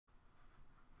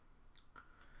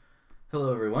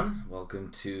Hello everyone,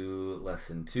 welcome to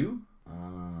lesson 2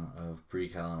 of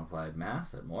Pre-Cal and Applied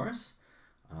Math at Morris.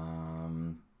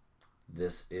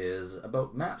 This is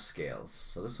about map scales,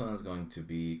 so this one is going to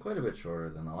be quite a bit shorter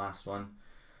than the last one.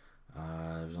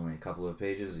 There's only a couple of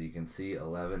pages, as you can see,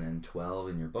 11 and 12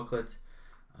 in your booklet.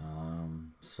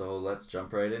 So let's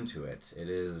jump right into it. It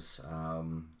is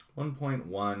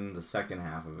 1.1, the second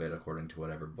half of it, according to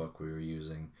whatever book we were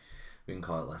using. We can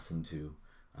call it lesson 2.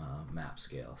 Map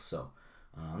scale. So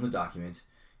on the document,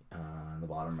 on the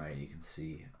bottom right, you can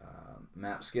see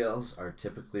map scales are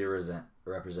typically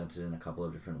represented in a couple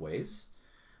of different ways.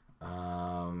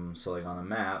 So like on a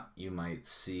map, you might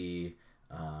see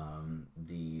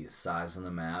the size on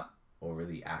the map over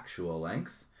the actual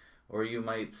length, or you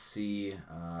might see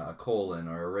a colon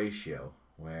or a ratio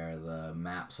where the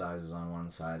map size is on one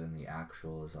side and the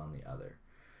actual is on the other.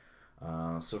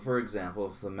 So for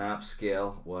example, if the map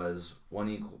scale was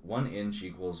 1 inch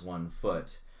equals 1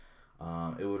 foot,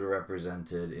 it would be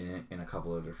represented in a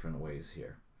couple of different ways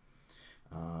here.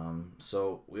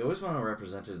 So we always want to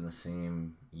represent it in the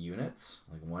same units,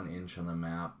 like 1 inch on the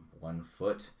map, 1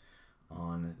 foot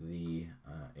on the,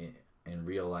 in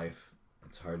real life,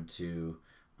 it's hard to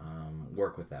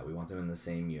work with that. We want them in the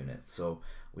same unit. So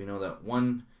we know that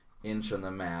 1 inch on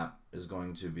the map is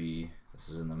going to be, this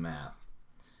is in the map,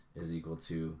 is equal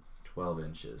to 12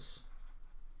 inches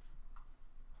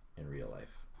in real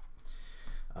life.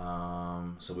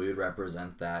 So we would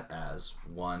represent that as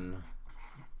 1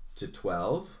 to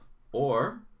 12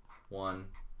 or 1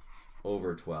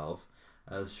 over 12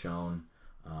 as shown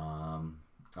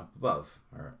up above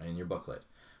or in your booklet.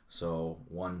 So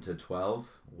 1 to 12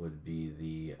 would be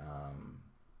the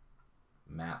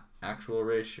map actual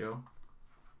ratio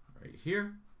right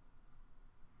here,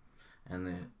 and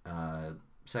the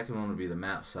second one would be the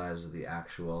map size of the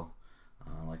actual,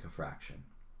 like a fraction.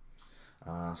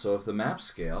 So if the map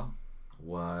scale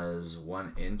was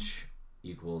 1 inch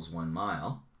equals 1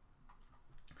 mile,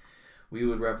 we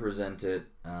would represent it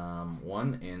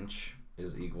 1 inch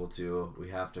is equal to,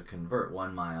 we have to convert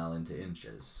 1 mile into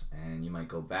inches. And you might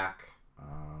go back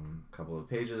a couple of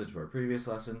pages to our previous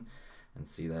lesson and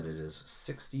see that it is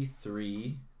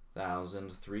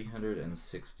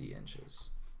 63,360 inches.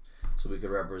 So we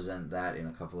could represent that in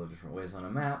a couple of different ways on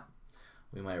a map.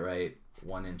 We might write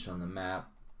 1 inch on the map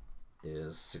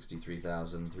is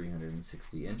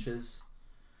 63,360 inches,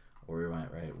 or we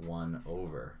might write 1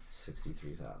 over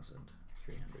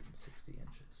 63,360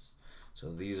 inches.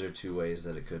 So these are two ways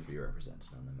that it could be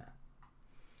represented on the map.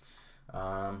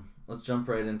 Let's jump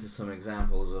right into some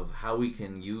examples of how we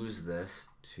can use this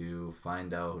to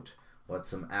find out what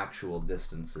some actual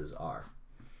distances are.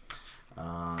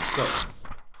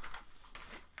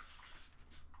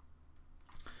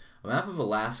 A map of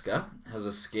Alaska has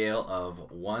a scale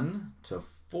of 1 to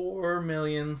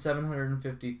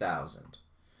 4,750,000.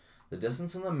 The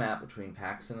distance on the map between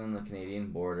Pakistan and the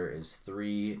Canadian border is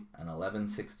 3 and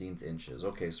 11/16 inches.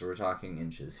 Okay, so we're talking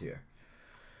inches here.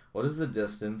 What is the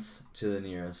distance to the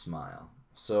nearest mile?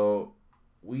 So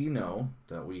we know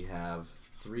that we have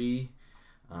 3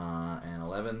 and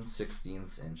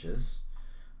 11/16 inches.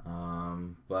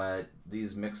 But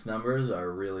these mixed numbers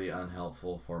are really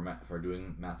unhelpful for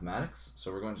doing mathematics,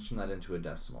 so we're going to turn that into a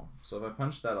decimal. So if I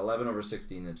punch that 11 over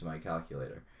 16 into my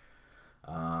calculator,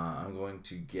 I'm going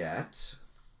to get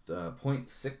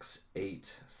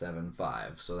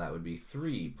 0.6875, so that would be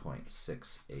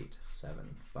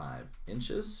 3.6875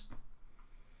 inches.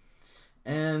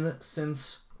 And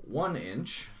since 1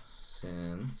 inch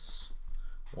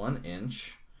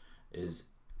is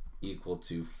equal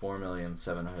to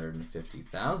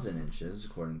 4,750,000 inches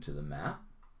according to the map,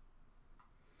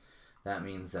 that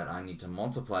means that I need to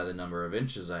multiply the number of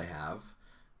inches I have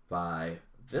by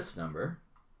this number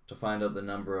to find out the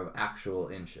number of actual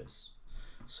inches.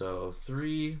 So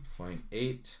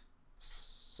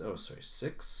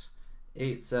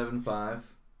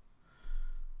 6875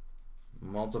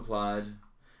 multiplied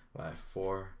by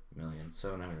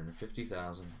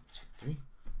 4,750,000. I think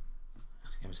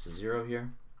I missed a zero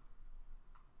here.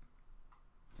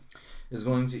 Is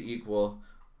going to equal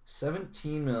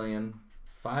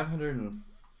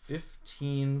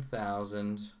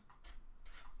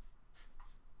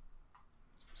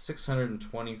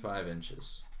 17,515,625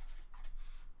 inches.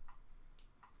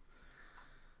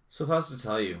 So if I was to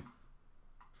tell you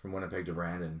from Winnipeg to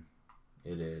Brandon,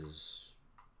 it is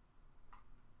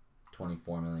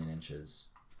 24 million inches,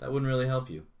 that wouldn't really help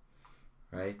you,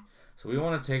 right? So we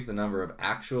want to take the number of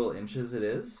actual inches it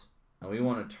is, and we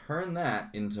want to turn that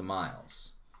into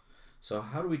miles. So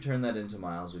how do we turn that into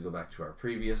miles? We go back to our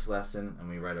previous lesson and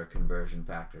we write our conversion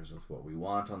factors with what we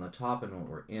want on the top and what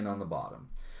we're in on the bottom.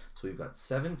 So we've got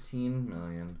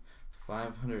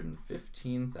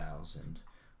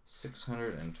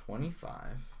 17,515,625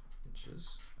 inches.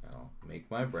 I'll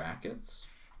make my brackets.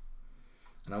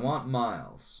 And I want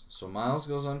miles. So miles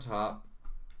goes on top,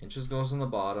 inches goes on the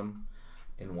bottom.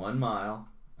 In 1 mile,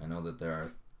 I know that there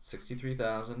are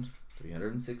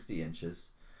 63,360 inches.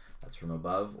 That's from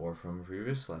above or from a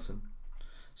previous lesson.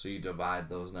 So you divide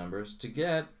those numbers to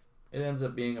get, it ends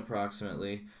up being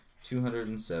approximately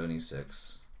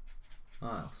 276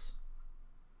 miles.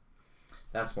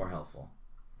 That's more helpful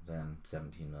than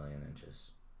 17 million inches.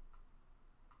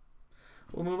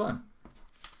 We'll move on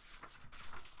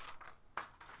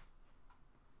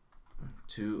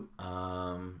to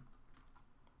an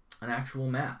actual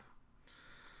map.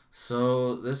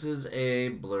 So this is a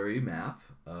blurry map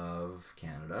of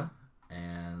Canada,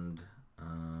 and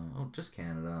just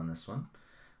Canada on this one.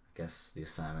 I guess the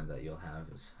assignment that you'll have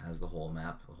has the whole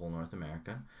map, the whole North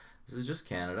America. This is just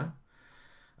Canada.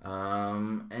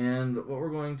 And what we're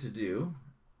going to do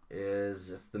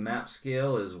is, if the map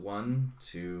scale is 1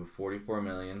 to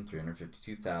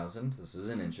 44,352,000, this is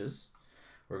in inches,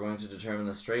 we're going to determine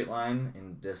the straight line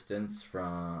in distance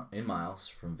in miles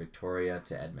from Victoria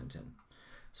to Edmonton.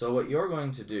 So what you're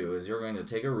going to do is you're going to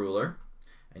take a ruler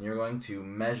and you're going to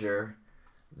measure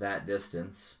that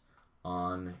distance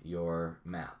on your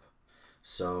map.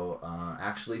 So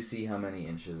actually see how many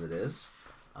inches it is.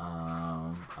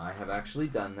 I have actually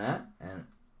done that, and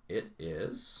it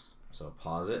is, so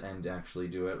pause it and actually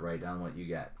do it, write down what you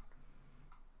get.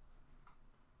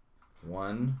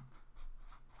 1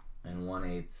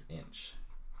 1/8 inch.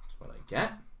 That's what I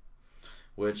get,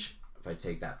 which, if I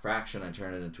take that fraction, I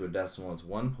turn it into a decimal, it's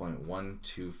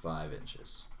 1.125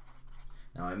 inches.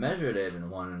 Now I measured it in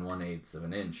 1 1/8 of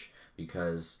an inch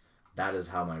because that is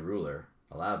how my ruler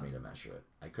allowed me to measure it.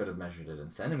 I could have measured it in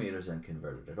centimeters and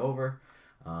converted it over,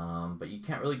 but you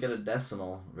can't really get a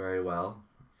decimal very well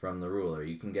from the ruler.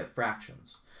 You can get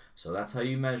fractions. So that's how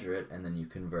you measure it, and then you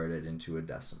convert it into a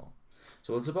decimal.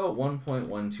 So it's about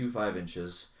 1.125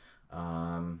 inches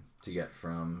to get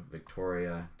from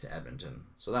Victoria to Edmonton.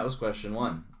 So that was question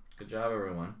 1. Good job,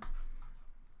 everyone.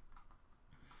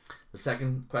 The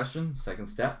second question, second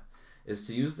step, is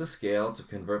to use the scale to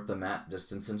convert the map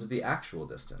distance into the actual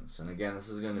distance. And again, this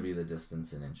is going to be the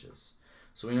distance in inches.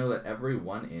 So we know that every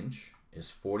 1 inch is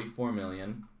 44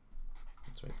 million,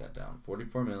 let's write that down,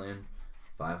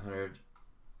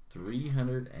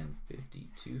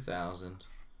 44,352,000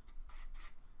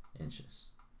 inches.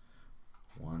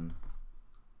 1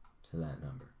 to that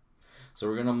number. So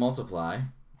we're going to multiply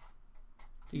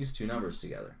these two numbers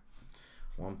together.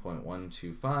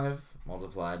 1.125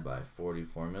 multiplied by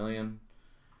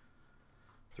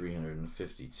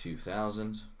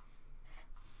 44,352,000.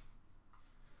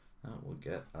 That will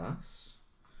get us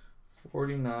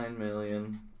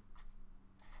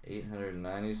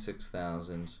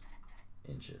 49,896,000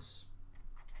 inches.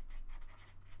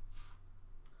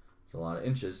 It's a lot of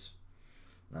inches.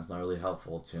 That's not really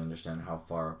helpful to understand how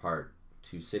far apart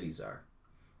two cities are.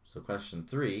 So question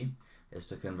 3 is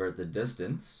to convert the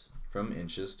distance from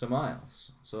inches to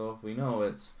miles. So if we know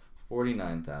it's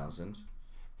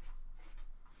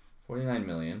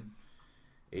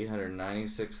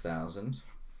 49,896,000,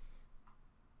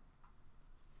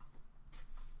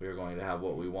 we're going to have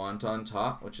what we want on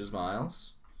top, which is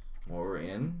miles, what we're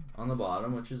in on the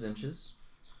bottom, which is inches.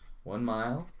 1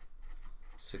 mile,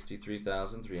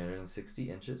 63,360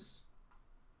 inches,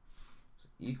 is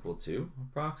equal to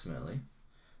approximately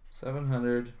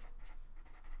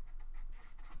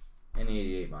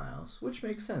 788 miles, which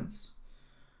makes sense.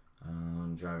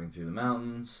 Driving through the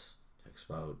mountains takes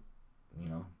about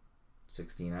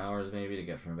 16 hours maybe to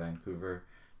get from Vancouver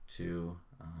to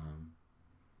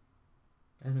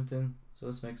Edmonton, so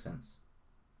this makes sense.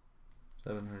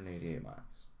 788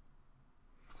 miles.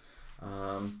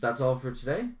 That's all for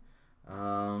today.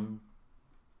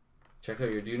 Check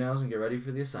out your do nows and get ready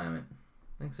for the assignment.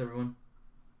 Thanks, everyone.